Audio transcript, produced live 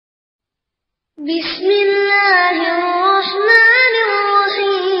بسم الله الرحمن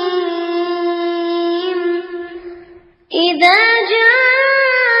الرحيم إذا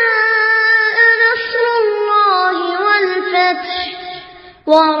جاء نصر الله والفتح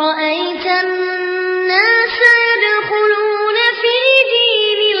ورأيت الناس يدخلون في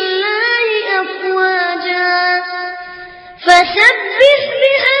دين الله أفواجا فسبح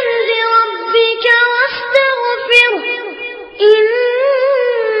بحمد ربك واستغفره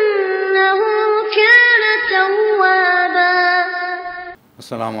إنه كان توابا.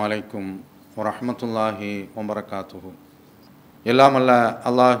 அஸ்ஸலாமு அலைக்கும் வரஹ்மத்துல்லாஹி வபரகாத்துஹு. எல்லாம் அல்ல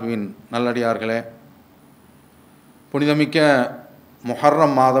அல்லாஹுவின் நல்லடியார்களே, புனிதமிக்க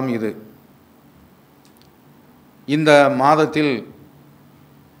முஹர்ரம் மாதம் இது. இந்த மாதத்தில்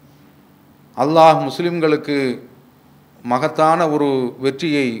அல்லாஹ் முஸ்லிம்களுக்கு மகத்தான ஒரு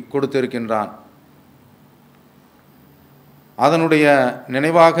வெற்றியை கொடுத்திருக்கின்றான். அதனுடைய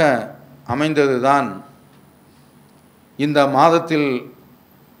நினைவாக அமைந்ததுதான் இந்த மாதத்தில்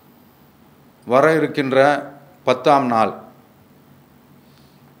வர இருக்கின்ற 10ஆம் நாள்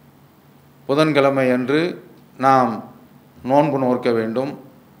புதன்கிழமை அன்று நாம் நோன்பு நோற்க வேண்டும்.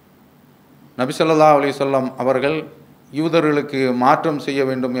 நபி ஸல்லல்லாஹு அலைஹி வஸல்லம் அவர்கள் யூதர்களுக்கு மாற்றம் செய்ய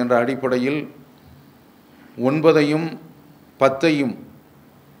வேண்டும் என்ற அடிப்படையில் 9ஐயும் 10ஐயும்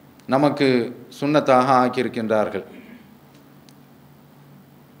நமக்கு சுன்னத்தாக ஆக்கியிருக்கின்றார்கள்.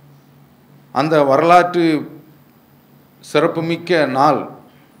 அந்த வரலாற்று சிறப்புமிக்க நாள்,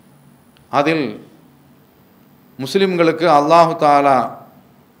 அதில் முஸ்லிம்களுக்கு அல்லாஹு தஆலா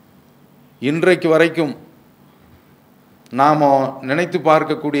இன்றைக்கு வரைக்கும் நாம் நினைத்து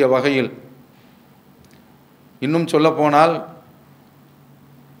பார்க்கக்கூடிய வகையில், இன்னும் சொல்லப்போனால்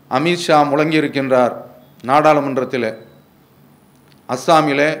M.ஷா முழங்கியிருக்கின்றார் நாடாளுமன்றத்தில்.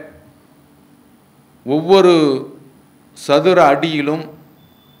 அஸ்ஸாமில் ஒவ்வொரு சதுர அடியிலும்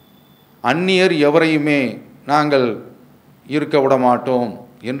அந்நியர் எவரையுமே நாங்கள் இருக்க விட மாட்டோம்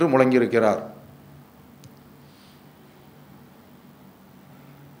என்று முழங்கியிருக்கிறார்.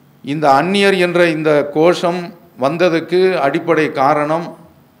 இந்த அந்நியர் என்ற இந்த கோஷம் வந்ததுக்கு அடிப்படை காரணம்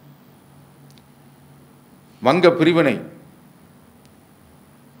வங்க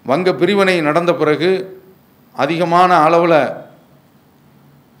பிரிவினை நடந்த பிறகு அதிகமான அளவில்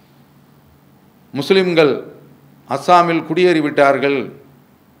முஸ்லிம்கள் அஸ்ஸாமில் குடியேறிவிட்டார்கள்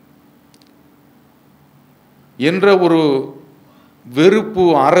என்ற ஒரு வெறுப்பு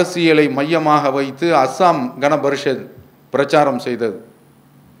அரசியலை மையமாக வைத்து அஸ்ஸாம் கன பரிஷத் பிரச்சாரம் செய்தது.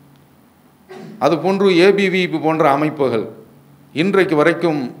 அதுபோன்று ஏபிவிபி போன்ற அமைப்புகள் இன்றைக்கு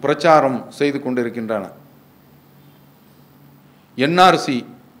வரைக்கும் பிரச்சாரம் செய்து கொண்டிருக்கின்றன. NRC,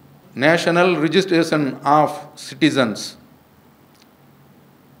 national registration of citizens,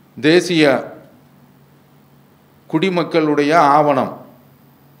 தேசிய குடிமக்களுடைய ஆவணம்,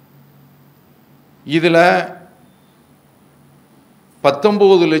 இதில்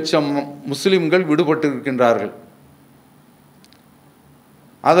 19 லட்சம் முஸ்லிம்கள் விடுபட்டிருக்கின்றார்கள்.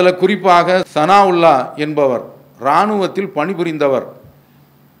 அதில் குறிப்பாக சனாவுல்லா என்பவர் இராணுவத்தில் பணிபுரிந்தவர்,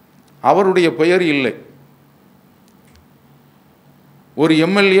 அவருடைய பெயர் இல்லை. ஒரு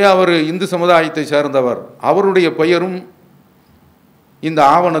எம்எல்ஏ, அவர் இந்து சமுதாயத்தை சேர்ந்தவர், அவருடைய பெயரும் இந்த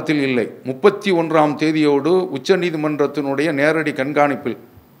ஆவணத்தில் இல்லை. 31ஆம் தேதியோடு உச்சநீதிமன்றத்தினுடைய நேரடி கண்காணிப்பில்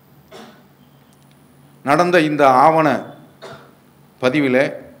நடந்த இந்த ஆவண பதிவில்,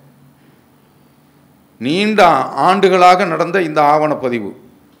 நீண்ட ஆண்டுகளாக நடந்த இந்த ஆவணப்பதிவு,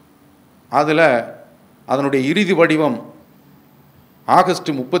 அதில் அதனுடைய இறுதி வடிவம் ஆகஸ்ட்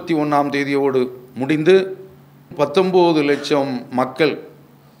 31ஆம் தேதியோடு முடிந்து 19 லட்சம் மக்கள்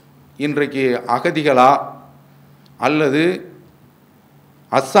இன்றைக்கு அகதிகளா அல்லது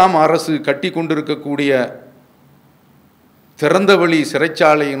அஸ்ஸாம் அரசு கட்டி கொண்டிருக்கக்கூடிய திறந்தவெளி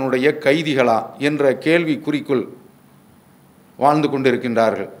சிறைச்சாலையினுடைய கைதிகளா என்ற கேள்விக்குறிக்குள் வாழ்ந்து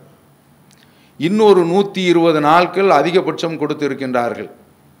கொண்டிருக்கின்றார்கள். இன்னொரு 120 நாட்கள் அதிகபட்சம் கொடுத்திருக்கின்றார்கள்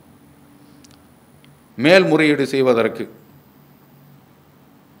மேல்முறையீடு செய்வதற்கு.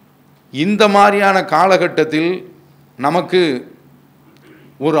 இந்த மாதிரியான காலகட்டத்தில் நமக்கு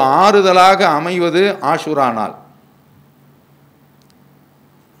ஒரு ஆறுதலாக அமைவது ஆஷுரா நாள்.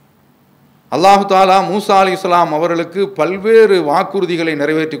 அல்லாஹு தஆலா மூசா அலைஹிஸ்ஸலாம் அவர்களுக்கு பல்வேறு வாக்குறுதிகளை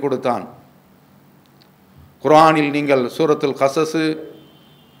நிறைவேற்றி கொடுத்தான். குர்ஆனில் நீங்கள் சூரத்துல் கஸஸ்,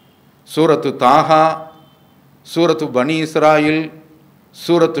 சூரத்து தாஹா, சூரத்து பனி இஸ்ராயில்,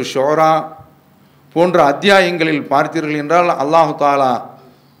 சூரத்து ஷோரா போன்ற அத்தியாயங்களில் பார்த்தீர்கள் என்றால் அல்லாஹு தஆலா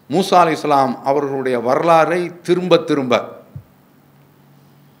மூசா அலைஹிஸ்ஸலாம் அவர்களுடைய வரலாறை திரும்ப திரும்ப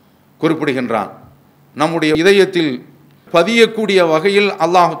குறிப்பிடுகின்றான். நம்முடைய இதயத்தில் பதியக்கூடிய வகையில்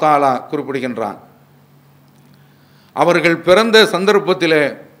அல்லாஹு தஆலா குறிப்பிடுகின்றான். அவர்கள் பிறந்த சந்தர்ப்பத்திலே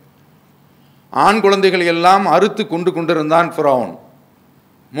ஆண் குழந்தைகளை எல்லாம் அறுத்து கொண்டிருந்தான் ஃபிரௌன்,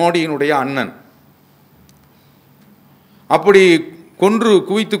 மோடியினுடைய அண்ணன். அப்படி கொன்று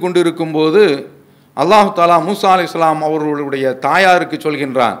குவித்து கொண்டிருக்கும்போது அல்லாஹ் தஆலா மூசா அலைஹிஸ்ஸலாம் அவர்களுடைய தாயாருக்கு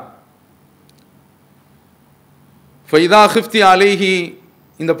சொல்கின்றான், ஃபைதா ஹிஃப்தி அலைஹி,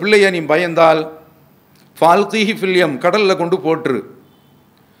 இந்த பிள்ளையை நீ பயந்தால், ஃபால்கீஹி ஃபில்யம், கடலில் கொண்டு போட்டுரு,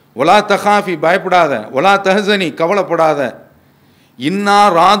 ஒலா தஹாஃபி, பயப்படாத, ஒலா தஹசனி, கவலைப்படாத, இன்னா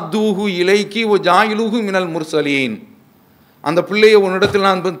ராத்தூஹு இலைக்கி ஒ ஜாயிலுஹு மினல் முர்சலீன், அந்த பிள்ளையை உன்னிடத்தில்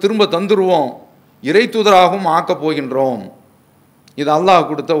நான் திரும்ப தந்துருவோம், இறை தூதராகவும் ஆக்கப் போகின்றோம். இது அல்லாஹ்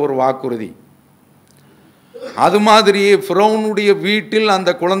கொடுத்த ஒரு வாக்குறுதி. அது மாதிரியே ஃபிரௌனுடைய வீட்டில் அந்த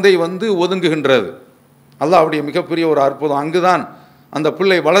குழந்தை வந்து ஒதுங்குகின்றது. அல்லாஹ்வுடைய மிகப்பெரிய ஒரு அற்புதம். அங்குதான் அந்த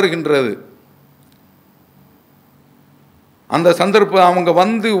பிள்ளை வளர்கின்றது. அந்த சந்தர்ப்பம் அவங்க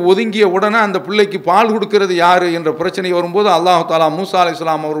வந்து ஒதுங்கிய உடனே அந்த பிள்ளைக்கு பால் கொடுக்கிறது யாரு என்ற பிரச்சனை வரும்போது அல்லாஹ் தஆலா மூசா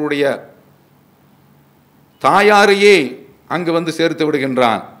அலைஹிஸ்ஸலாம் அவருடைய தாயாரையே அங்கு வந்து சேர்த்து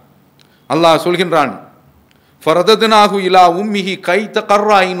விடுகின்றான். அல்லாஹ் சொல்கின்றான், ஃபரதத்னாஹு இலா உம்மிஹி கை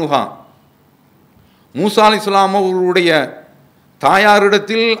தகர்ரா ஐனுஹா, மூசா அலைஹிஸ்ஸலாம் அவருடைய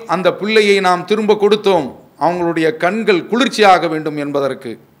தாயாரிடத்தில் அந்த பிள்ளையை நாம் திரும்ப கொடுத்தோம், அவங்களுடைய கண்கள் குளிர்ச்சியாக வேண்டும்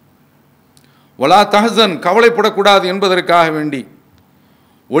என்பதற்கு, வலா தஹசன், கவலைப்படக்கூடாது என்பதற்காக வேண்டி,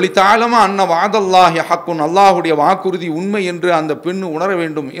 ஒளி தாளமா அன்ன வாதல்லாஹி ஹக்குன், அல்லாஹுடைய வாக்குறுதி உண்மை என்று அந்த பெண் உணர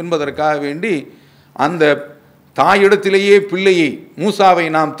வேண்டும் என்பதற்காக வேண்டி அந்த தாயிடத்திலேயே பிள்ளையை மூசாவை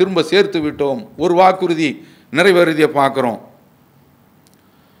நாம் திரும்ப சேர்த்து விட்டோம். ஒரு வாக்குறுதி நிறைவேறிய பார்க்கிறோம்.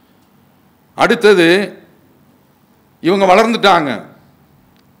 அடுத்தது இவங்க வளர்ந்துட்டாங்க.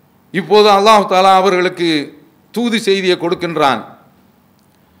 இப்போது அல்லாஹ் தஆலா அவர்களுக்கு தூது செய்தியை கொடுக்கின்றான்.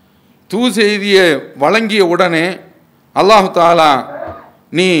 தூது செய்தியை வழங்கிய உடனே அல்லாஹ் தஆலா,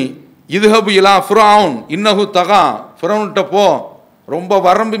 நீ இதுஹபு இலா ஃபிரௌன் இன்னஹு தகா, ஃபிரௌன்கிட்ட போ, ரொம்ப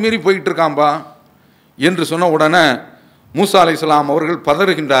வரம்பு மீறி போயிட்டு இருக்கான்பா என்று சொன்ன உடனே மூசா அலைஹிஸ்ஸலாம் அவர்கள்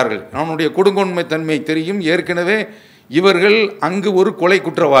பதறுகின்றார்கள். அவனுடைய கொடுங்கோன்மை தன்மை தெரியும். ஏற்கனவே இவர்கள் அங்கு ஒரு கொலை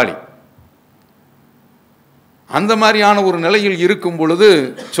குற்றவாளி. அந்த மாதிரியான ஒரு நிலையில் இருக்கும் பொழுது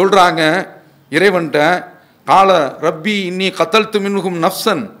சொல்றாங்க இறைவன்கிட்ட, கால ரப்பி இன்னி கத்தல்து மின்ஹும்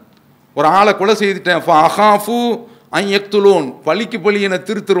நஃப்சன், ஒரு ஆளை கொலை செய்துட்டேன், ஃபஅகாஃபு அன் யக்துலூன், பழிக்கு பழி என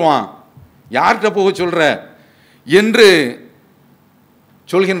திருத்துருவான், யார்கிட்ட போக சொல்ற என்று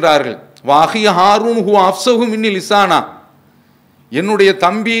சொல்கின்றார்கள். வாஹி ஹாரூன் ஹு அஃப்ஸஹு மின்னி லிசானா, என்னுடைய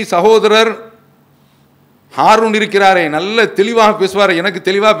தம்பி சகோதரர் ஹாரூன் இருக்கிறாரே, நல்ல தெளிவாக பேசுவார், எனக்கு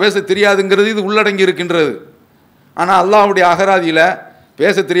தெளிவாக பேச தெரியாதுங்கிறது இது உள்ளடங்கி இருக்கின்றது. ஆனால் அல்லாஹ்வுடைய அகராதியில்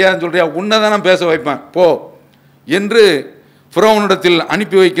பேச தெரியாதுன்னு சொல்றியா, உன்னை தான் நான் பேச வைப்பேன் போ என்று ஃபிரௌனிடத்தில்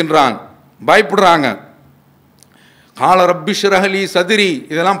அனுப்பி வைக்கின்றான். பயப்படுறாங்க. கால ரப்பி ஷ்ரஹ்லி சத்ரி,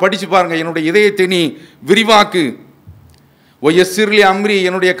 இதெல்லாம் படித்து பாருங்க, என்னுடைய இதயத்தை நீ விரிவாக்கு, ஒயஸ்ஸிர்லி அம்ரி,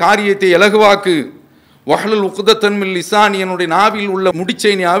 என்னுடைய காரியத்தை இலகுவாக்கு, வஹ்லுல் உக்தத்தன் மின் லிசானி, என்னுடைய நாவில் உள்ள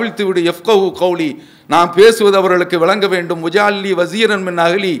முடிச்சை நீ அவிழ்த்து விடு, யஃப்கஹு கௌலி, நான் பேசுவது அவர்களுக்கு விளங்க வேண்டும், வஜஅல்லி வஸீரன் மின்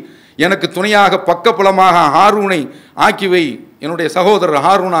அஹ்லி, எனக்கு துணையாக பக்கபலமாக ஹாரூனை ஆக்கி வை, என்னுடைய சகோதரர்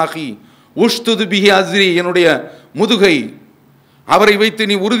ஹாரூன் ஆகி, உஷ்துது பிஹி அஸ்ரி, என்னுடைய முதுகை அவரை வைத்து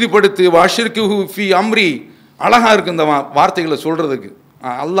நீ உறுதிப்படுத்து, வஷ்ரிக்குஹு ஃபி அம்ரி, அழகா இருக்கு இந்த வார்த்தைகளை சொல்றதுக்கு.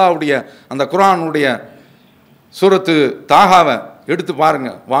 அல்லாஹ்வுடைய அந்த குர்ஆனுடைய சூரத்து தாகாவை எடுத்து பாருங்க.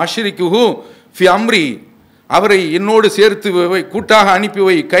 வஷ்ரிக்குஹு ஃபி அம்ரி, அவரை என்னோடு சேர்த்து வை, கூட்டாக அனுப்பி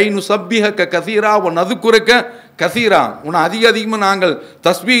வை, கை நுஸப்பிஹக கஸீரா வ நதுக்குரக கஸீரா, உன்னை அதிகமாக நாங்கள்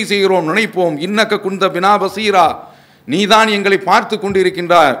தஸ்பீஹ் செய்கிறோம், நினைப்போம், இன்னக்க குந்த பினா பஸீரா, நீதான் எங்களை பார்த்து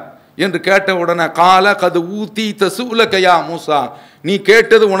கொண்டிருக்கின்றார் என்று கேட்ட உடனே, கால கது ஊத்தி தசூலகயா மூசா, நீ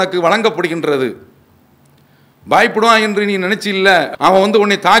கேட்டது உனக்கு வழங்கப்படுகின்றது. பயப்படுவான் என்று நீ நினைச்சு இல்ல, அவன் வந்து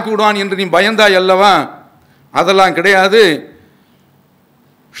உன்னை தாக்கி விடுவான் என்று நீ பயந்தாய் அல்லவா, அதெல்லாம் கிடையாது.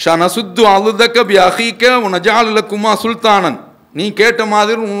 ஷனசுத்து அலுதக்க பி அஹீக வனஜஅல் லகுமா சுல்தானன், நீ கேட்ட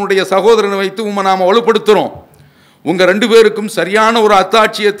மாதிரி உன்னுடைய சகோதரனை வைத்து உம்மை நாம வலுப்படுத்துறோம், உங்க ரெண்டு பேருக்கும் சரியான ஒரு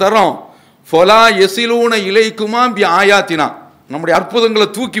அத்தாட்சியை தரோம். ஃபலா யஸிலூன இலைக்குமா பி ஆயாத்தினா, நம்முடைய அற்புதங்களை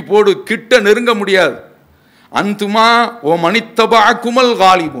தூக்கி போடு, கிட்ட நெருங்க முடியாது. அந்துமா ஓ மனித்தபாக்குமல்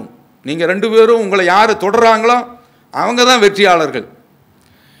காலிபுன், நீங்க ரெண்டு பேரும் உங்களை யாரு தொடர்றாங்களோ அவங்க தான் வெற்றியாளர்கள்.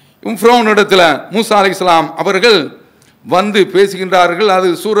 ஃபிரௌன் இடத்துல மூசா அலைஹிஸ்ஸலாம் அவர்கள் வந்து பேசுகின்றார்கள். அது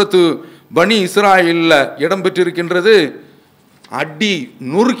சூரத்து பனி இஸ்ராயேலில் இடம்பெற்றிருக்கின்றது. அடி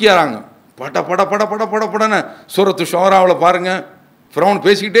நொறுக்கியாராங்க, பட பட பட பட பட படன்னு. சூரத்து ஷோராவில் பாருங்க, ஃபிரௌன்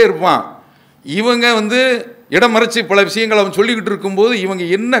பேசிக்கிட்டே இருப்பான், இவங்க வந்து இடம் மறைச்சி பல விஷயங்களை அவன் சொல்லிக்கிட்டு இருக்கும்போது இவங்க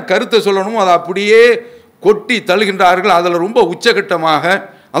என்ன கருத்தை சொல்லணுமோ அதை அப்படியே கொட்டி தழுகின்றார்கள். அதில் ரொம்ப உச்சகட்டமாக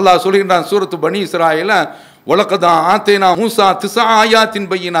அல்லாஹ் சொல்கின்றான் சூரத்து பனி இஸ்ராயேல, உலகதா ஆத்தேனா மூசா திசா ஆயாத்தின்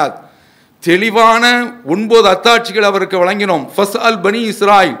பையினாத், தெளிவான 9 அத்தாட்சிகள் அவருக்கு வழங்கினோம். ஃபஸ்அல் பனி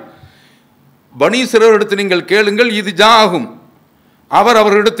இஸ்ராயில், பனி இஸ்ரவேலிடத்தில் நீங்கள் கேளுங்கள், இது ஜாகும். அவர்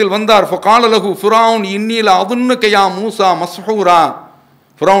அவரிடத்தில் வந்தார். ஃபகால லஹு ஃபிரௌன் இன்னீல அதுன்னுக யா மூசா மஸ்ஹூரா.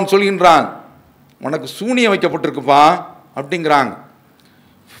 ஃபிரௌன் சொல்கின்றான், உனக்கு சூனியம் வைக்கப்பட்டிருக்குப்பா அப்படிங்கிறாங்க.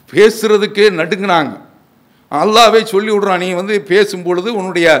 பேசுறதுக்கே நடுங்கினாங்க. அல்லாவே சொல்லி விடுறான், நீ பேசும்பொழுது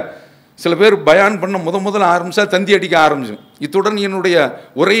உன்னுடைய சில பேர் பயான் பண்ண முதல்ல ஆரம்பிச்சா தந்தி அடிக்க ஆரம்பிச்சு, இத்துடன் என்னுடைய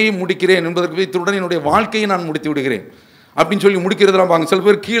உரையை முடிக்கிறேன் என்பதற்கு இத்துடன் என்னுடைய வாழ்க்கையை நான் முடித்து விடுகிறேன் அப்படின்னு சொல்லி முடிக்கிறதுலாம் பாங்க. சில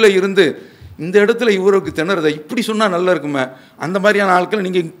பேர் கீழே இருந்து இந்த இடத்துல இவருக்கு திணறத இப்படி சொன்னால் நல்லா இருக்குமே, அந்த மாதிரியான ஆட்களை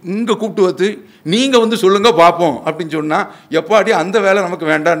நீங்கள் இங்கே கூப்பிட்டு வச்சு நீங்கள் சொல்லுங்க பார்ப்போம் அப்படின்னு சொன்னால் எப்பாடி அந்த வேலை நமக்கு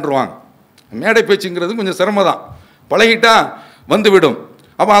வேண்டான்ருவாங்க. மேடை பேச்சுங்கிறது கொஞ்சம் சிரமம் தான், பழகிட்டா வந்துவிடும்.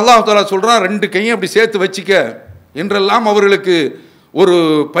 அப்போ அல்லாஹ் தஆலா சொல்கிறான், 2 கையும் அப்படி சேர்த்து வச்சிக்க என்றெல்லாம் அவர்களுக்கு ஒரு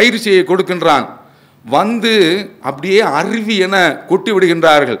பயிற்சியை கொடுக்கின்றான். அப்படியே அருவி என கொட்டி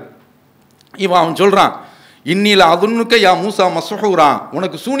விடுகின்றார்கள். அவன் சொல்கிறான், இன்னில அதுன்னுக்க யா மூசா மஸ்ஹூரா,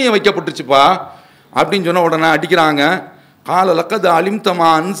 உனக்கு சூனியம் வைக்கப்பட்டுச்சுப்பா அப்படின்னு சொன்ன உடனே அடிக்கிறாங்க. கால லக்கது அலிம்தமா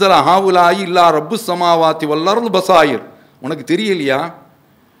அன்சல ஹாவுலாயி இல்லா ரப்பு சமாவாத்தி வல்லர்து பசாயிர். உனக்கு தெரியலையா,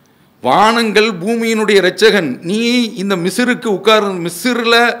 வானங்கள் பூமியினுடைய இரட்சகன் நீ இந்த மிஸ்ருக்கு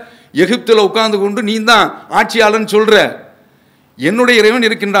மிஸ்ரில் எகிப்தில் உட்கார்ந்து கொண்டு நீ தான் ஆட்சியாளன் சொல்ற, என்னுடைய இறைவன்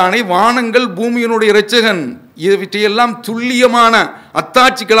இருக்கின்றானே, வானங்கள் பூமியினுடைய இரட்சகன் இவற்றையெல்லாம் துல்லியமான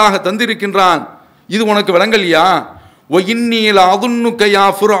அத்தாட்சிகளாக தந்திருக்கின்றான், இது உனக்கு விளங்கலையா? ஒ இன்னீல அதுன்னுக யா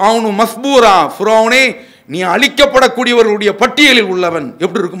ஃபிரௌனு மஸ்பூரா, ஃபிரௌனே நீ அழிக்கப்படக்கூடியவர்களுடைய பட்டியலில் உள்ளவன்.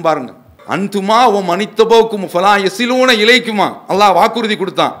 எப்படி இருக்கும் பாருங்க. அன்துமா ஓ மனித்தபோக்கும் ஃபலா யஸிலூன இலைக்குமா, அல்லாஹ் வாக்குறுதி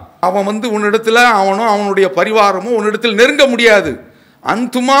கொடுத்தான். அவன் உன்னிடத்துல அவனோ அவனுடைய பரிவாரமோ உன்னிடத்தில் நெருங்க முடியாது.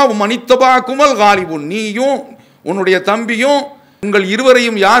 அன்துமா ஓ மனித்தபாக்குமல் காலிபுன், நீயும் உன்னுடைய தம்பியும் உங்கள்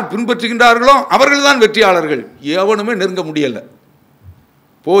இருவரையும் யார் பின்பற்றுகின்றார்களோ அவர்கள் தான் வெற்றியாளர்கள், எவனுமே நெருங்க முடியல.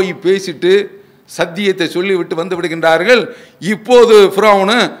 போய் பேசிட்டு சத்தியத்தை சொல்லிவிட்டு வந்து விடுகின்றார்கள். இப்போது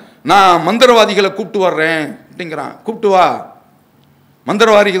ஃபிரௌன், நான் மந்திரவாதிகளை கூப்பிட்டு வர்றேன் அப்படிங்கிறான். கூப்பிட்டு வா.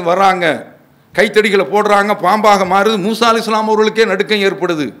 மந்திரவாதிகள் வர்றாங்க, கைத்தடிகளை போடுறாங்க, பாம்பாக மாறுது. மூசா அலைஹிஸ்ஸலாம் அவர்களுக்கே நடுக்கம்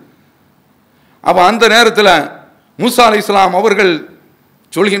ஏற்படுது. அப்போ அந்த நேரத்தில் மூசா அலைஹிஸ்ஸலாம் அவர்கள்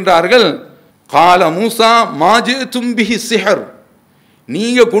சொல்கின்றார்கள், கால மூசா மாஜி தும்பிஹி சிஹர்,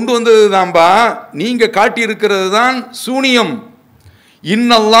 நீங்க கொண்டு வந்தது தான்பா, நீங்க காட்டி இருக்கிறது தான் சூனியம்.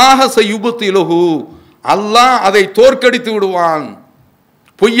 இன்னல்லாஹ சயுபத்திலஹு, அல்லாஹ் அதை தோற்கடித்து விடுவான்,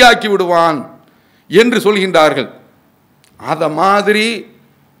 பொய்யாக்கி விடுவான் என்று சொல்கின்றார்கள். அத மாதிரி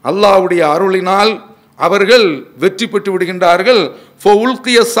அல்லாஹ்வுடைய அருளினால் அவர்கள் வெற்றி பெற்று விடுகின்றார்கள்.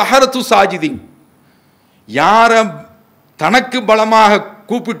 ஃபஉல்கிய ஸஹரத்து சாஜிதீன், யார தனக்கு பலமாக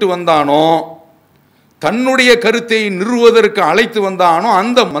கூப்பிட்டு வந்தானோ, தன்னுடைய கருத்தை நிறுவுவதற்கு அழைத்து வந்தானோ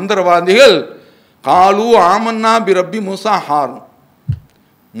அந்த மந்திரவாதிகள் காலு ஆமன்னா பி ரப்பி மூசா ஹாரூன்,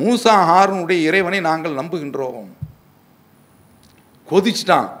 மூசா ஹாரூனுடைய இறைவனை நாங்கள் நம்புகின்றோம்.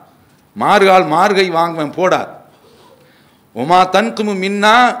 கொதிச்சிட்டான், மார்கை வாங்குவேன் போடா. ஒமா தன்குமு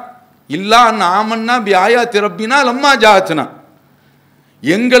மின்னா இல்லா ஆமன்னா பி ஆயாத்தி ரப்பினா லம்மா ஜாத்னா,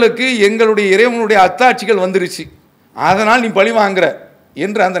 எங்களுக்கு எங்களுடைய இறைவனுடைய அத்தாட்சிகள் வந்துருச்சு, அதனால் நீ பழி வாங்குற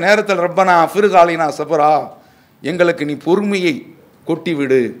என்று அந்த நேரத்தில் ரப்பனா ஃபிர்காலினா சபரா, எங்களுக்கு நீ பொறுமையை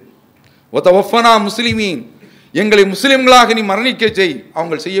கொட்டிவிடு, ஒத்தவஃபனா முஸ்லிமீன், எங்களை முஸ்லிம்களாக நீ மரணிக்க செய்.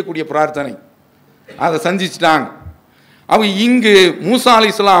 அவங்க செய்யக்கூடிய பிரார்த்தனை அதை சந்திச்சிட்டாங்க. அவங்க இங்கு மூசா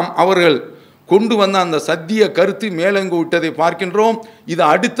அலைஹிஸ்ஸலாம் அவர்கள் கொண்டு வந்த அந்த சத்திய கருத்து மேலங்கு விட்டதை பார்க்கின்றோம். இது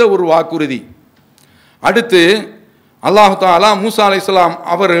அடுத்த ஒரு வாக்குறுதி. அடுத்து அல்லாஹ் தஆலா மூசா அலைஹிஸ்ஸலாம்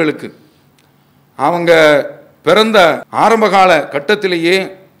அவர்களுக்கு அவங்க பிறந்த ஆரம்பகால கட்டத்திலேயே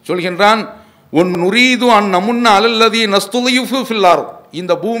சொல்கின்றான், ஒன் நுரீது அன் நமுன்ன அலல்லதி நஸ்துலிஃபு ஃபில்லார்,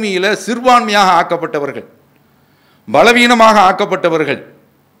 இந்த பூமியில சிறுபான்மையாக ஆக்கப்பட்டவர்கள், பலவீனமாக ஆக்கப்பட்டவர்கள்,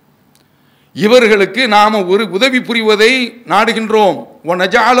 இவர்களுக்கு நாம ஒரு உதவி புரிவதை நாடுகின்றோம். ஒ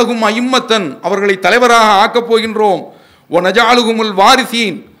நஜஅலஹும் அயிம்மத்தன், அவர்களை தலைவராக ஆக்கப் போகின்றோம். ஒ நஜஅலஹுமுல்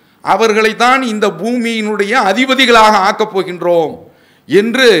வாரிசீன், அவர்களை தான் இந்த பூமியினுடைய அதிபதிகளாக ஆக்கப் போகின்றோம்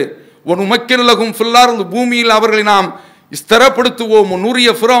என்று ஒன் உமக்கிரலகும் ஃபில்லார், பூமியில் அவர்களை நாம் ஸ்திரப்படுத்துவோம். நூரிய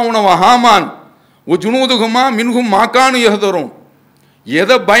ஃபிரௌன வ ஹாமான் ஒ ஜுனூதுகுமா மின்ஹும் மாகானு யஹ்தரும்,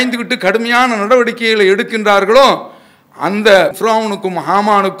 எதை பயந்துக்கிட்டு கடுமையான நடவடிக்கைகளை எடுக்கின்றார்களோ அந்த ஃபிரௌனுக்கும்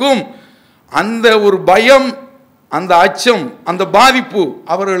ஹாமானுக்கும் அந்த ஒரு பயம், அந்த அச்சம், அந்த பாதிப்பு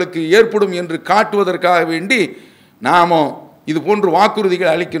அவர்களுக்கு ஏற்படும் என்று காட்டுவதற்காக வேண்டி நாம் இது போன்று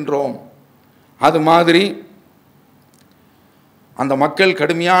வாக்குறுதிகள் அளிக்கின்றோம். அது மாதிரி அந்த மக்கள்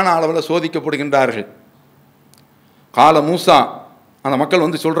கடுமையான அளவில் சோதிக்கப்படுகின்றார்கள். கால மூசா, அந்த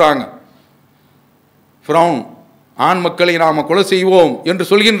மக்கள் சொல்றாங்க, ஃபிரௌன் ஆண் மக்களை நாம் கொலை செய்வோம் என்று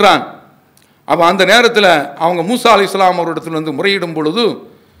சொல்கின்றான். அப்போ அந்த நேரத்தில் அவங்க மூசா அலைஹிஸ்ஸலாம் அவரிடத்தில் முறையிடும் பொழுது,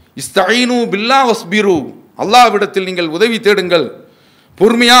 இஸ்தஈனு பில்லா வஸ்பிரு, அல்லாஹ்விடத்தில் நீங்கள் உதவி தேடுங்கள்,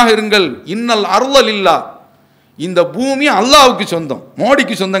 பொறுமையாக இருங்கள். இன்னல் அருளல் இல்லா, இந்த பூமி அல்லாஹ்வுக்கு சொந்தம்,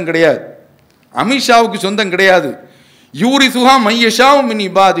 மோடிக்கு சொந்தம் கிடையாது, அமித்ஷாவுக்கு சொந்தம் கிடையாது. யூரிசுஹா மையஷாவு மின்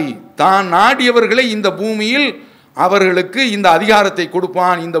இபாதி, தான் நாடியவர்களை இந்த பூமியில் அவர்களுக்கு இந்த அதிகாரத்தை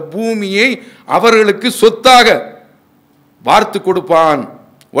கொடுப்பான், இந்த பூமியை அவர்களுக்கு சொத்தாக வார்த்து கொடுப்பான்.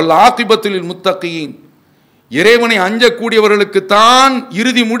 வல் ஆகிபத்துல் முத்தகீன், இறைவனை அஞ்சக்கூடியவர்களுக்கு தான்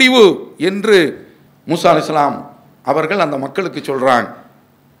இறுதி முடிவு என்று மூசா அலைஹிஸ்ஸலாம் அவர்கள் அந்த மக்களுக்கு சொல்றாங்க.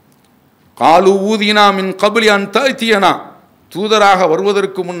 காலு ஊதினா மின் கபிலி அன் தஅதியனா, தூதராக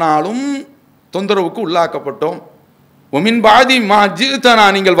வருவதற்கு முன்னாலும் தொந்தரவுக்கு உள்ளாக்கப்பட்டோம். ஒமின் பாதி மா ஜிதனா,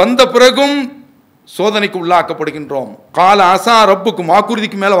 நீங்கள் வந்த பிறகும் சோதனைக்கு உள்ளாக்கப்படுகின்றோம். கால அசா ரப்புக்கும்,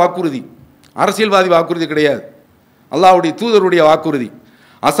 வாக்குறுதிக்கு மேல வாக்குறுதி, அரசியல்வாதி வாக்குறுதி கிடையாது, அல்லாஹ்வுடைய தூதருடைய வாக்குறுதி.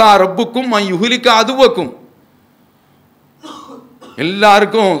 அசா ரப்புக்கும் யுஹ்லிக அதுவக்கும்,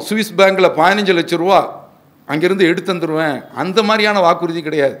 எல்லாருக்கும் சுவிஸ் பேங்க்ல 15 லட்சம் ரூபா அங்கிருந்து எடுத்து தந்துருவேன், அந்த மாதிரியான வாக்குறுதி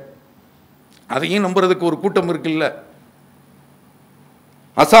கிடையாது. அதையும் நம்புறதுக்கு ஒரு கூட்டம் இருக்குல்ல.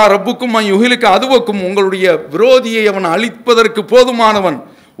 அசா ரப்புக்கும் யுஹ்லிக அதுவக்கும், உங்களுடைய விரோதியை அவன் அழிப்பதற்கு போதுமானவன்.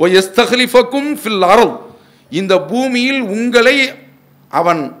 ஒ யஸ்தக்லிஃபக்கும் ஃபில் அர்ள், இந்த பூமியில் உங்களை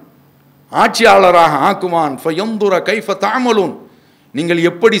அவன் ஆட்சியாளராக ஆக்குவான். ஃபயந்துர கைஃப தஅமலூன், நீங்கள்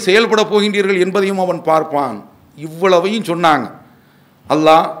எப்படி செயல்பட போகின்றீர்கள் என்பதையும் அவன் பார்ப்பான். இவ்வளவையும் சொன்னாங்க.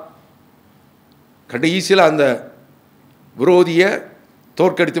 அல்லாஹ் கடைசியில் அந்த விரோதியை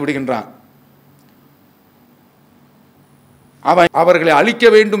தோற்கடித்து விடுகின்றான். அவன் அவர்களை அழிக்க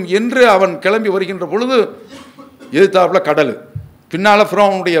வேண்டும் என்று அவன் கிளம்பி வருகின்ற பொழுது எதிர்த்தாப்புல கடல், பின்னால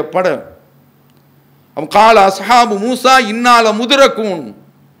ஃபிரௌனுடைய படை. அவன் கால அஸ்ஹாபு மூசா இன்னால முதுரக்கூன்,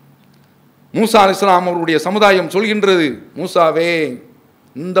 மூசா அலைஹிஸ்ஸலாம் அவருடைய சமுதாயம் சொல்கின்றது, மூசாவே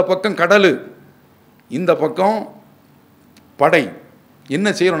இந்த பக்கம் கடல், இந்த பக்கம் படை, என்ன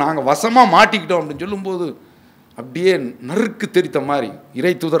செய்யறோம், நாங்கள் வசமாக மாட்டிக்கிட்டோம் அப்படின்னு சொல்லும்போது அப்படியே நறுக்கு தெரித்த மாதிரி.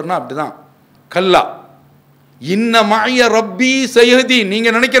 இறை தூதர்னா அப்படிதான். கல்லா இன்ன மாய ரப்பி சயஹதி, நீங்க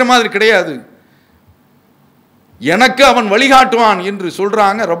நினைக்கிற மாதிரி கிடையாது, எனக்கு அவன் வழிகாட்டுவான் என்று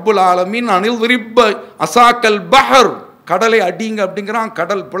சொல்றாங்க. ரப்புல் ஆலமீன் அனில் விரிப்ப அசாக்கல் பஹர், கடலை அடிங்க அப்படிங்கிறான்.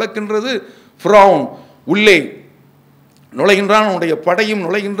 கடல் பிளக்கின்றது, ஃபிரௌன் உள்ளே நுழைகின்றான், அவனுடைய படையும்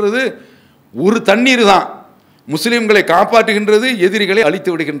நுழைகின்றது. ஒரு தண்ணீர் தான் முஸ்லிம்களை காப்பாற்றுகின்றது, எதிரிகளை அழித்து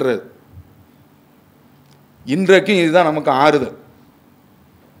விடுகின்றது. இன்றைக்கும் இதுதான் நமக்கு ஆறுதல்.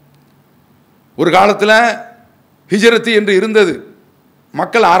 ஒரு காலத்தில் ஹிஜ்ரத்து என்று இருந்தது,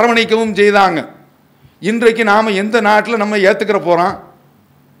 மக்கள் அரவணைக்கவும் செய்தாங்க. இன்றைக்கு நாம் எந்த நாட்டில் நம்ம ஏற்றுக்கிற போகிறோம்,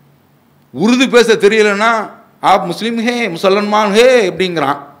 உருது பேச தெரியலைன்னா ஆப் முஸ்லீம் ஹே முசல்மான் ஹே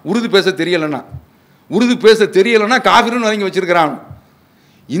அப்படிங்கிறான். உருது பேச தெரியலைன்னா காஃபிர்னு வழங்கி வச்சிருக்கிறான்.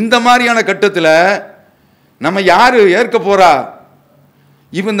 இந்த மாதிரியான கட்டத்தில் நம்ம யார் ஏற்க போகிறா?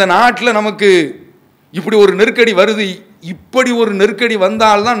 இப்போ இந்த நாட்டில் நமக்கு இப்படி ஒரு நெருக்கடி வருது. இப்படி ஒரு நெருக்கடி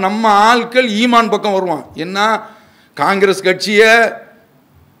வந்தால்தான் நம்ம ஆட்கள் ஈமான் பக்கம் வருவான். என்ன, காங்கிரஸ் கட்சியை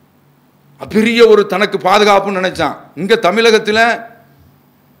பெரிய ஒரு தனக்கு பாதுகாப்புன்னு நினைச்சான். இங்கே தமிழகத்தில்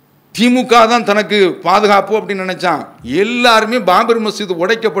திமுக தான் தனக்கு பாதுகாப்பு அப்படின்னு நினைச்சான். எல்லாருமே பாபர் மஸ்ஜித்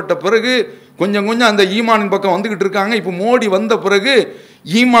உடைக்கப்பட்ட பிறகு கொஞ்சம் கொஞ்சம் அந்த ஈமானின் பக்கம் வந்துகிட்டு இருக்காங்க. இப்போ மோடி வந்த பிறகு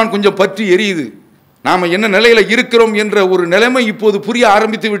ஈமான் கொஞ்சம் பற்றி எரியுது. நாம் என்ன நிலையில் இருக்கிறோம் என்ற ஒரு நிலைமை இப்போது புரிய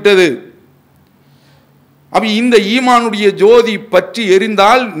ஆரம்பித்து விட்டது. அப்ப இந்த ஈமானுடைய ஜோதி பற்றி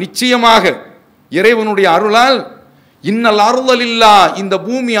எரிந்தால் நிச்சயமாக இறைவனுடைய அருளால் இன்னல் அருளல் இல்லா, இந்த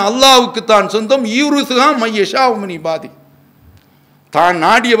பூமி அல்லாஹ்வுக்கு தான் சொந்தம். யூரிசுஹா மையஷாவு மின் இபாதி, தான்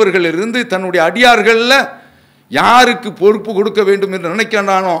நாடியவர்களிலிருந்து தன்னுடைய அடியார்களில் யாருக்கு பொறுப்பு கொடுக்க வேண்டும் என்று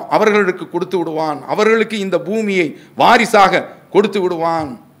நினைக்கிறானோ அவர்களுக்கு கொடுத்து விடுவான். அவர்களுக்கு இந்த பூமியை வாரிசாக கொடுத்து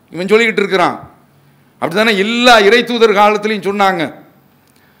விடுவான். இவன் சொல்லிக்கிட்டு இருக்கிறான். அப்படித்தானே எல்லா இறை தூதர் காலத்திலையும் சொன்னாங்க.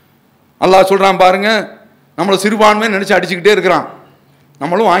 அல்லாஹ் சொல்றான் பாருங்க, நம்மளை சிறுபான்மை நினைச்சு அடிச்சுக்கிட்டே இருக்கிறான்,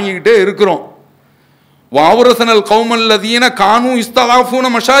 நம்மளும் வாங்கிக்கிட்டே இருக்கிறோம். வாவுரசனல் கௌமல்லதீன கானு இஸ்தலாஃபூன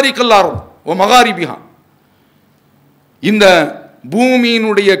மஷாரிகல்லாரும் ஓ மகாரிபிஹா, இந்த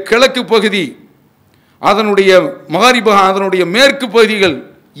பூமியினுடைய கிழக்கு பகுதி, அதனுடைய மகாரிபகா, அதனுடைய மேற்கு பகுதிகள்,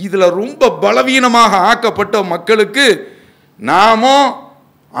 இதில் ரொம்ப பலவீனமாக ஆக்கப்பட்ட மக்களுக்கு நாமோ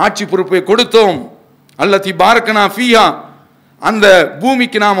ஆட்சி பொறுப்பை கொடுத்தோம். அல்லதி பாரக்கனா ஃபீஹா, அந்த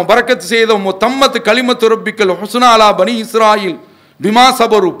பூமிக்கு நாம பரக்கத்து செய்தோம். தம்மத்து களிமத்து ரப்பிக்கல் ஹுஸ்னாலா பனி இஸ்ராயில் பிமா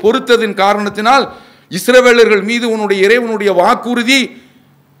சபரு, பொறுத்ததின் காரணத்தினால் இஸ்ரவேலர்கள் மீது உன்னுடைய இறைவனுடைய வாக்குறுதி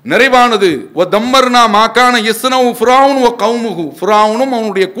நிறைவானது. ஒ தம்மர்னா மாக்கான யஸ்னவு ஃபிரௌன் ஒ கௌமுஹு, ஃபிரௌனும்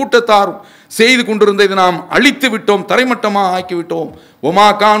அவனுடைய கூட்டத்தாரும் செய்து கொண்டிருந்ததை நாம் அழித்து விட்டோம், தரைமட்டமாக ஆக்கிவிட்டோம். ஒமா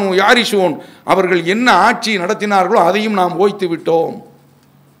கானு யாரிஷோன், அவர்கள் என்ன ஆட்சி நடத்தினார்களோ அதையும் நாம் ஓய்த்து விட்டோம்.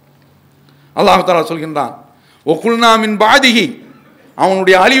 அல்லாஹ் தஆலா சொல்கின்றான், ஒகுல்னா மின் பாதிஹி,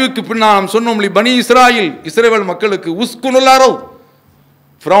 அவனுடைய அழிவுக்கு பின்னால் நாம் சொன்னோம், பனி இஸ்ராயில், இஸ்ரவேல் மக்களுக்கு, உஸ்குனுல் அர்ள்,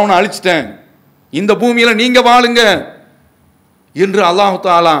 ஃபிரௌனை அழிச்சிட்டேன், இந்த பூமியில் நீங்க வாழுங்க என்று அல்லாஹ்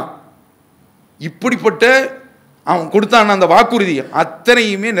தஆலா இப்படிப்பட்ட அவன் கொடுத்தான் அந்த வாக்குறுதி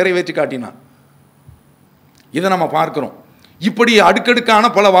அத்தனையுமே நிறைவேற்றி காட்டினான். இதை நம்ம பார்க்கிறோம். இப்படி அடுக்கடுக்கான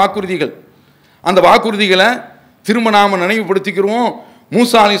பல வாக்குறுதிகள். அந்த வாக்குறுதிகளை திரும்ப நாம் நினைவுபடுத்திக்கிறோம்.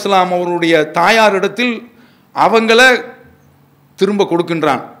 மூசா அலைஹிஸ்ஸலாம் அவருடைய தாயாரிடத்தில் அவங்கள திரும்ப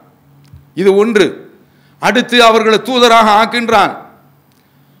கொடுக்கின்றான். இது ஒன்று. அடுத்து அவர்களை தூதராக ஆக்கின்றான்.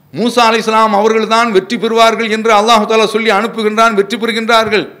 மூசா அலைஹிஸ்ஸலாம் அவர்கள் தான் வெற்றி பெறுவார்கள் என்று அல்லாஹ் தஆலா சொல்லி அனுப்புகின்றான். வெற்றி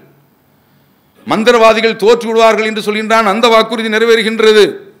பெறுகின்றார்கள். மந்திரவாதிகள் தோற்று விடுவார்கள் என்று சொல்கின்றான். அந்த வாக்குறுதி நிறைவேறுகின்றது.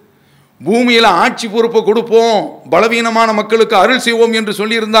 பூமியில் ஆட்சி பொறுப்பை கொடுப்போம், பலவீனமான மக்களுக்கு அருள் செய்வோம் என்று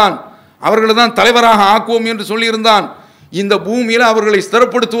சொல்லியிருந்தான். அவர்களை தான் தலைவராக ஆக்குவோம் என்று சொல்லியிருந்தான். இந்த பூமியில் அவர்களை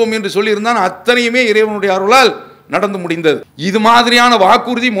ஸ்திரப்படுத்துவோம் என்று சொல்லியிருந்தான். அத்தனையுமே இறைவனுடைய அருளால் நடந்து முடிந்தது. இது மாதிரியான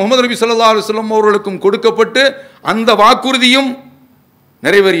வாக்குறுதி முகமது நபி ஸல்லல்லாஹு அலைஹி வஸல்லம் அவர்களுக்கும் கொடுக்கப்பட்டு அந்த வாக்குறுதியும்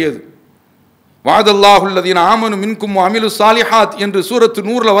நிறைவேறியது. வாதல்லாஹுல்லதீன ஆமனு மின்கும் அமிலு சாலிஹாத் என்று சூரத்து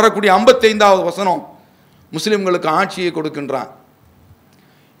நூறில் வரக்கூடிய 55வது வசனம் முஸ்லிம்களுக்கு ஆட்சியை கொடுக்கின்றான்.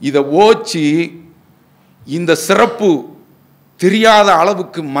 இதை ஓச்சி இந்த சிறப்பு தெரியாத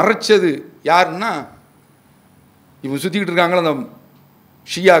அளவுக்கு மறைச்சது யாருன்னா இவங்க சுற்றிக்கிட்டு இருக்காங்களே அந்த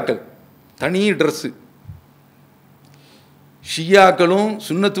ஷியாக்கள். தனி ட்ரெஸ்ஸு. ஷியாக்களும்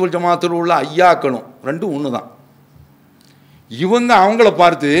சுன்னத்து வல் ஜமாத்தில் உள்ள ஐயாக்களும் ரெண்டும் ஒன்று தான். இவங்க அவங்கள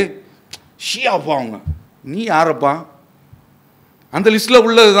பார்த்து ஷியாப்பா அவங்க, நீ யாரப்பா? அந்த லிஸ்டில்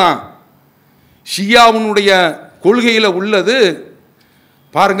உள்ளது தான். ஷியாவுனுடைய கொள்கையில் உள்ளது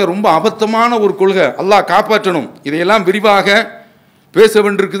பாருங்க, ரொம்ப அபத்தமான ஒரு கொள்கை. அல்லாஹ் காப்பாற்றணும். இதையெல்லாம் விரிவாக பேச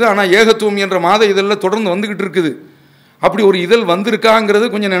வேண்டியிருக்குது. ஆனால் ஏகத்துவம் என்ற மாத இதழில் தொடர்ந்து வந்துக்கிட்டு இருக்குது. அப்படி ஒரு இதழ் வந்திருக்காங்கிறது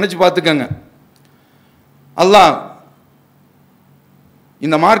கொஞ்சம் நினச்சி பார்த்துக்கங்க. அல்லாஹ்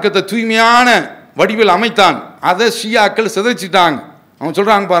இந்த மார்க்கத்தை தூய்மையான வடிவில் அமைத்தான். அதை ஷியாக்கள் சிதைச்சிட்டாங்க. அவங்க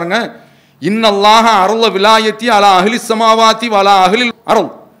சொல்கிறாங்க பாருங்க, இன்னல்லாஹ அருள விலாயத்தி அலா அஹ்லி ஸமாவாத்தி வலா அஹ்லில்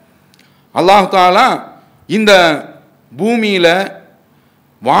அருள். அல்லாஹ் தஆலா இந்த பூமியில்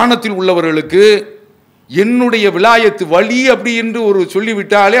வானத்தில் உள்ளவர்களுக்கு என்னுடைய விலாயத்து வழி அப்படி என்று ஒரு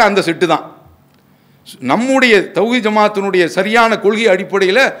சொல்லிவிட்டாலே அந்த செட்டு தான். நம்முடைய தௌஹீத் ஜமாத்தினுடைய சரியான கொள்கை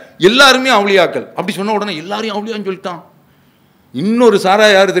அடிப்படையில் எல்லாருமே அவுலியாக்கள். அப்படி சொன்ன உடனே எல்லாரையும் அவுலியான்னு சொல்லிட்டான். இன்னொரு சாரா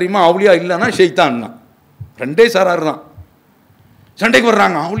யார் தெரியுமா? அவுலியா இல்லைன்னா ஷைத்தான் தான். ரெண்டே சாரார் தான். சண்டைக்கு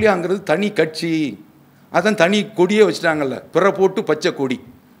வர்றாங்க. அவுலியாங்கிறது தனி கட்சி, அதான் தனி கொடியே வச்சுட்டாங்கல்ல, பிற போட்டு பச்சை கொடி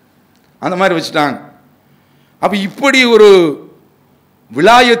அந்த மாதிரி வச்சுட்டாங்க. அப்போ இப்படி ஒரு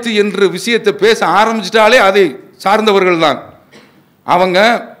விலாயத்து என்ற விஷயத்தை பேச ஆரம்பிச்சிட்டாலே அதை சார்ந்தவர்கள் தான் அவங்க.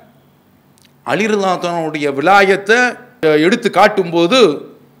 அலி ரலியல்லாஹு அன்ஹுடைய விலாயத்தை எடுத்து காட்டும்போது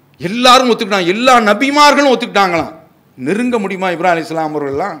எல்லாரும் ஒத்துக்கிட்டாங்க. எல்லா நபிமார்களும் ஒத்துக்கிட்டாங்களாம். நெருங்க முடியுமா இப்ராஹிம் அலைஹிஸ்ஸலாம்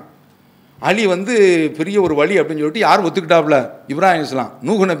அவர்கள்லாம்? அலி பெரிய ஒரு வழி அப்படின்னு சொல்லிட்டு யார் ஒத்துக்கிட்டாப்புல? இப்ராஹிம் அலைஹிஸ்ஸலாம்,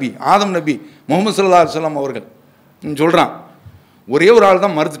 நூஹ் நபி, ஆதம் நபி, முஹம்மது ஸல்லல்லாஹு அலைஹி வஸல்லம் அவர்கள் சொல்கிறான். ஒரே ஒரு ஆள்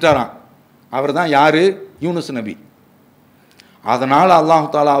தான் மறுத்துட்டாராம். அவர் தான் யார்? யூனுஸ் நபி. அதனால் அல்லாஹ்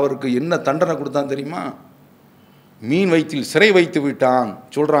தஆலா அவருக்கு என்ன தண்டனை கொடுத்தான் தெரியுமா? மீன் வயிற்றில் சிறை வைத்து விட்டான்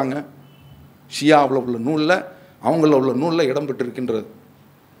சொல்கிறாங்க. ஷியாவில் உள்ள நூலில், அவங்கள உள்ள நூலில் இடம்பெற்றிருக்கின்றது.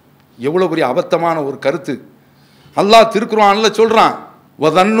 எவ்வளோ பெரிய அபத்தமான ஒரு கருத்து. அல்லாஹ் திருக்குர்ஆனில் சொல்கிறான்,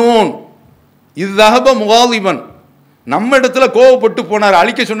 வதன்னூன் இது தஹப முகாலிபன். நம்ம இடத்துல கோவப்பட்டு போனார்,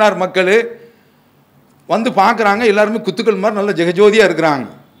 அழிக்க சொன்னார். மக்கள் பார்க்குறாங்க, எல்லாருமே குத்துக்கள் மாதிரி நல்ல ஜெகஜோதியாக இருக்கிறாங்க.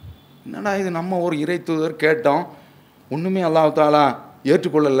 என்னடா இது, நம்ம ஒரு இறை தூதர் கேட்டோம், ஒன்றுமே அல்லாஹ் தஆலா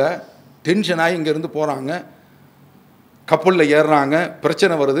ஏற்றுக்கொள்ளலை. டென்ஷன் ஆகி இங்கேருந்து போகிறாங்க, கப்பலில் ஏறுறாங்க,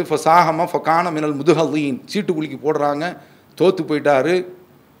 பிரச்சனை வருது. ஃபசாஹம ஃபகான மினல் முதுஹலீன், சீட்டு குலுக்கி போடுறாங்க, தோற்று போயிட்டாரு,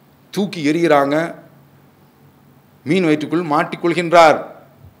 தூக்கி எறிகிறாங்க, மீன் வயிற்றுக்குள் மாட்டிக்கொள்கின்றார்.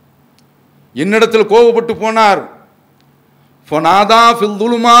 என்னிடத்தில் கோபப்பட்டு போனார். ஃபனாதா ஃபில்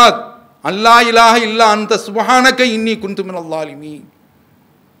துலுமாத் அல்லா இலாஹ இல்லா அன்த சுப்ஹானக இன்னி குன்து மினல் ஸாலிமீன்.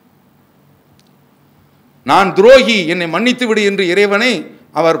 நான் துரோகி, என்னை மன்னித்து விடு என்று இறைவனை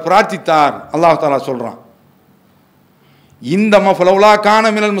அவர் பிரார்த்தித்தார். அல்லாஹ் தஆலா சொல்றான், இந்த மஃலௌலா கான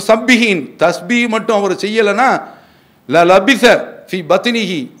மினல் முஸப்பிஹீன், தஸ்பீஹ் மட்டும் அவர் செய்யலைன்னா லபிஸ ஃபி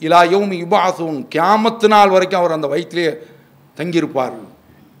பத்னிஹி இலா யௌமி யுபஅஸூன், கியாமத் நாள் வரைக்கும் அவர் அந்த வயிற்றிலே தங்கியிருப்பார்.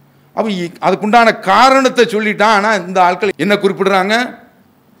 அப்போ அதுக்குண்டான காரணத்தை சொல்லிட்டான். ஆனால் இந்த ஆட்கள் என்ன குறிப்பிடுறாங்க?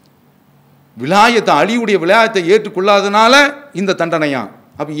 விலாயத்தை, அலியுடைய விலாயத்தை ஏற்றுக்கொள்ளாதனால இந்த தண்டனையா?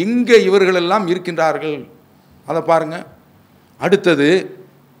 அப்போ எங்கே இவர்கள் எல்லாம் இருக்கின்றார்கள் அதை பாருங்க. அடுத்தது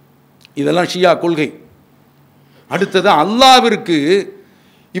இதெல்லாம் ஷியா கொள்கை. அடுத்தது அல்லாவிற்கு,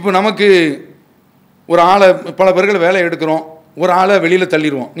 இப்போ நமக்கு ஒரு ஆளை, பல பேர்கள் வேலை எடுக்கிறோம், ஒரு ஆளை வெளியில்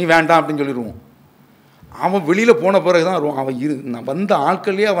தள்ளிடுவோம், நீ வேண்டாம் அப்படின்னு சொல்லிடுவோம். அவன் வெளியில் போன பிறகு தான் அவன் வந்த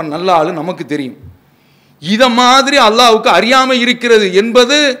ஆட்களே அவன் நல்ல ஆள் நமக்கு தெரியும். இத மாதிரி அல்லாஹ்வுக்கு அறியாமை இருக்கிறது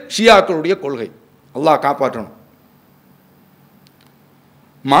என்பது ஷியாக்களுடைய கொள்கை. அல்லாஹ் காப்பாற்றணும்.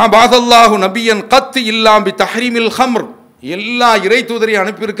 மா பாதல்லாஹு நபியன் கத் இல்லாம் பி தஹ்ரீமில் ஹம்ர், எல்லா இறை தூதரை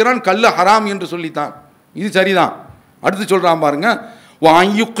அனுப்பியிருக்கிறான் கல்ல ஹராம் என்று சொல்லித்தான். இது சரிதான். அடுத்து சொல்றான் பாருங்க, வா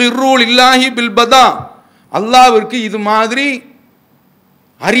யுகிர்ருல் இல்லாஹி பில் பதா, அல்லாஹ்விற்கு இது மாதிரி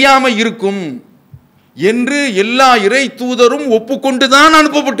அறியாமை இருக்கும் என்று எல்லா இறை தூதரும் ஒப்புக்கொண்டுதான்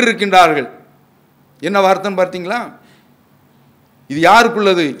அனுப்பப்பட்டிருக்கின்றார்கள். என்ன வார்த்தைன்னு பார்த்தீங்களா? இது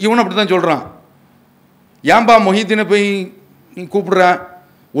யாருக்குள்ளது? இவன் அப்படித்தான் சொல்றான். ஏன்பா மொஹிதீனை போய் நீ கூப்பிடுற?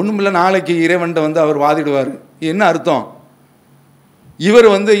 ஒண்ணுமில்ல, நாளைக்கு இறைவன்ட்ட வந்து அவர் வாதிடுவார். என்ன அர்த்தம்? இவர்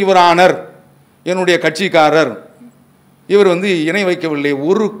இவர் ஆனர், என்னுடைய கட்சிக்காரர், இவர் இணை வைக்கவில்லை,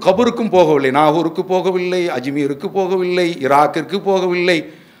 ஒரு கபருக்கும் போகவில்லை, நாகூருக்கு போகவில்லை, அஜ்மீருக்கு போகவில்லை, ஈராக்கிற்கு போகவில்லை,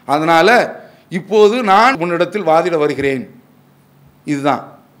 அதனால இப்போது நான் உன்னிடத்தில் வாதிட வருகிறேன். இதுதான்.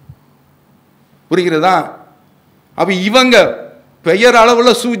 புரிகிறதா? அப்ப இவங்க பெயர்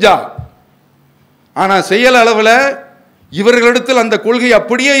அளவில் சூஜா, ஆனா செயல் அளவில் இவர்களிடத்தில் அந்த கொள்கை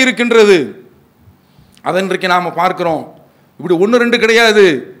அப்படியே இருக்கின்றது. அதை இன்றைக்கு நாம பார்க்கிறோம். இப்படி ஒன்று ரெண்டு கிடையாது.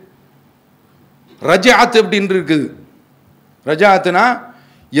 ரஜாத் அப்படின்னு இருக்குது. ரஜாத்துனா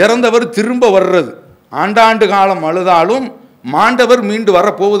இறந்தவர் திரும்ப வர்றது. ஆண்டாண்டு காலம் அழுதாலும் மாண்டவர் மீண்டு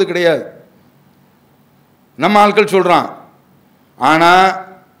வரப்போவது கிடையாது. நம்ம ஆட்கள் சொல்றான். ஆனா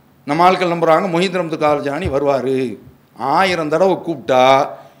நம்ம ஆட்கள் நம்புறாங்க மொஹிதீன் அப்துல் காதர் ஜிலானி வருவாரு. 1000 தடவை கூப்பிட்டா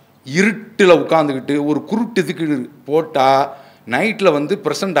இருட்டில் உட்காந்துக்கிட்டு ஒரு குருட்டுக்கு போட்டா நைட்டில்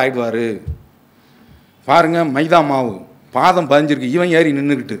பிரசன்ட் ஆயிடுவாரு. பாருங்க, மைதா மாவு பாதம் பதிஞ்சிருக்கு, இவன் ஏறி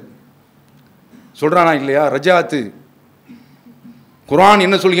நின்றுக்கிட்டு சொல்றானா இல்லையா? ரஜாத்து. குர்ஆன்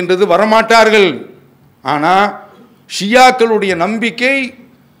என்ன சொல்கின்றது? வரமாட்டார்கள். ஆனா ஷியாக்களுடைய நம்பிக்கை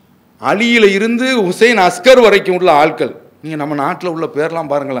அலியில இருந்து ஹுசைன் அஸ்கர் வரைக்கும் உள்ள ஆட்கள், நீங்க நம்ம நாட்டில் உள்ள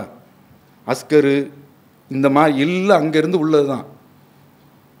பேர்லாம் பாருங்களேன், அஸ்கரு இந்த மாதிரி எல்லாம் அங்கிருந்து உள்ளதுதான்.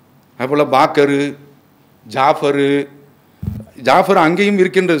 அதுபோல பாக்கரு, ஜாஃபர் அங்கேயும்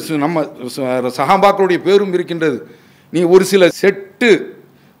இருக்கின்றது, நம்ம சஹாபாக்களுடைய பேரும் இருக்கின்றது. நீ ஒரு சில செட்டு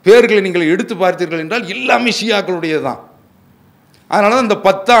பேர்களை நீங்கள் எடுத்து பார்த்தீர்கள் என்றால் எல்லாமே ஷியாக்களுடையது தான். அதனால தான் இந்த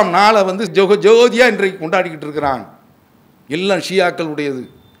 10ஆம் நாளை ஜோதியா இன்றைக்கு கொண்டாடிக்கிட்டு இருக்கிறான். எல்லாம் ஷியாக்களுடையது.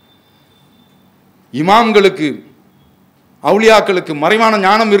 இமாம்களுக்கு, அவுலியாக்களுக்கு மறைவான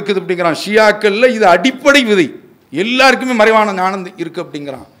ஞானம் இருக்குது அப்படிங்கிறான். ஷியாக்கள்ல இது அடிப்படை விதி, எல்லாருக்குமே மறைவான ஞானம் இருக்கு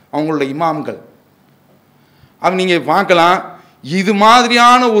அப்படிங்கிறான் அவங்களுடைய இமாம்கள். அப்ப நீங்க பார்க்கலாம், இது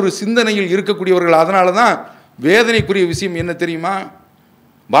மாதிரியான ஒரு சிந்தனையில் இருக்கக்கூடியவர்கள். அதனால தான் வேதனைக்குரிய விஷயம் என்ன தெரியுமா?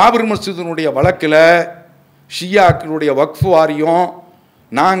 பாபர் மஸ்ஜிதினுடைய வழக்கில் ஷியாக்களுடைய வக்ஃப் வாரியம்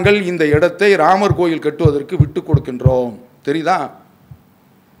நாங்கள் இந்த இடத்தை ராமர் கோயில் கட்டுவதற்கு விட்டு கொடுக்கின்றோம். தெரியுதா?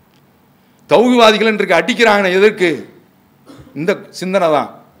 தௌஹீத்வாதிகள் இன்றைக்கு அடிக்கிறாங்க. எதற்கு? இந்த சிந்தனை தான்.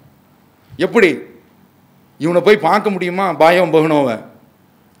 எப்படி இவனை போய் பார்க்க முடியுமா? பாயம் பகனோவை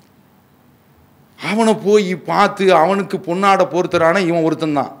அவனை போய் பார்த்து அவனுக்கு பொன்னாட பொறுத்தரான இவன்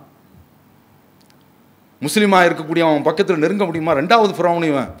ஒருத்தன் தான். முஸ்லீமா இருக்கக்கூடிய அவன் பக்கத்தில் நெருங்க முடியுமா? 2வது ஃபிரௌன்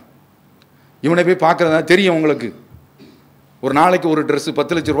இவனை போய் பார்க்கறதா தெரியும் உங்களுக்கு. ஒரு நாளைக்கு ஒரு ட்ரெஸ்ஸு,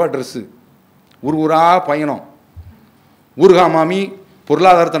 10 லட்ச ரூபா ட்ரெஸ்ஸு, ஊரா பயணம், ஊர்கா மாமி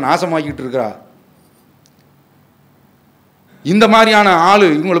பொருளாதாரத்தை நாசமாக்கிட்டு இருக்கிறா. இந்த மாதிரியான ஆளு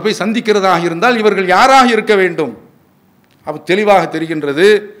இவங்களை போய் சந்திக்கிறதாக இருந்தால் இவர்கள் யாராக இருக்க வேண்டும்? அப்ப தெளிவாக தெரிகின்றது.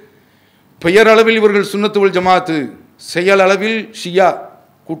 பெயரளவில் இவர்கள் சுன்னத்து வல் ஜமாத்து, செயல் அளவில் ஷியா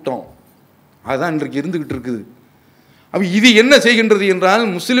கூட்டம். அதுதான் இன்றைக்கு இருந்துகிட்டு இருக்குது. அப்ப இது என்ன செய்கின்றது என்றால்,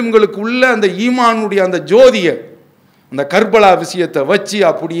 முஸ்லிம்களுக்கு உள்ள அந்த ஈமானுடைய அந்த ஜோதிய, அந்த கர்பலா விஷயத்தை வச்சு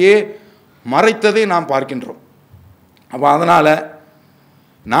அப்படியே மறைத்ததை நாம் பார்க்கின்றோம். அப்போ அதனால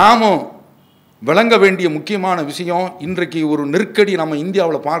நாமும் விளங்க வேண்டிய முக்கியமான விஷயம், இன்றைக்கு ஒரு நெருக்கடி நம்ம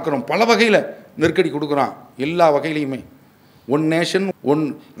இந்தியாவில் பார்க்குறோம். பல வகையில் நெருக்கடி கொடுக்குறான், எல்லா வகையிலையுமே. ஒன் நேஷன் ஒன்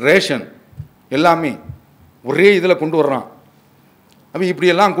ரேஷன் எல்லாமே ஒரே இதில் கொண்டு வர்றான். அப்போ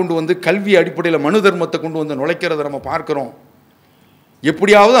இப்படியெல்லாம் கொண்டு கல்வி அடிப்படையில் மனு தர்மத்தை கொண்டு நுழைக்கிறத நம்ம பார்க்குறோம்.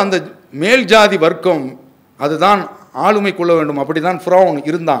 எப்படியாவது அந்த மேல் ஜாதி வர்க்கம் அதுதான் ஆளுமை கொள்ள வேண்டும். அப்படி தான் ஃபிரௌன்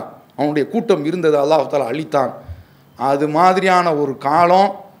இருந்தான், அவனுடைய கூட்டம் இருந்தது, அல்லாஹ் தஆலா அழித்தான். அது மாதிரியான ஒரு காலம்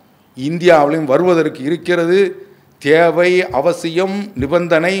இந்தியாவிலையும் வருவதற்கு இருக்கிறது. தேவை, அவசியம்,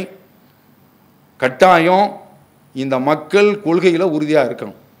 நிபந்தனை, கட்டாயம். இந்த மக்கள் கொள்கையில் உறுதியாக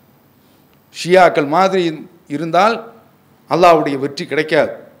இருக்கணும். ஷியாக்கள் மாதிரி இருந்தால் அல்லாஹ்வுடைய வெற்றி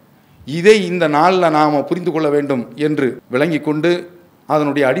கிடைக்காது. இதை இந்த நாளில் நாம் புரிந்து கொள்ள வேண்டும் என்று விளங்கி கொண்டு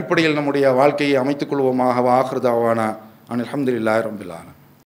அதனுடைய அடிப்படையில் நம்முடைய வாழ்க்கையை அமைத்துக் கொள்வோமாக. ஆகிரு தாவானா அல்ஹம்துலில்லாஹி ரப்பில் ஆலமீன்.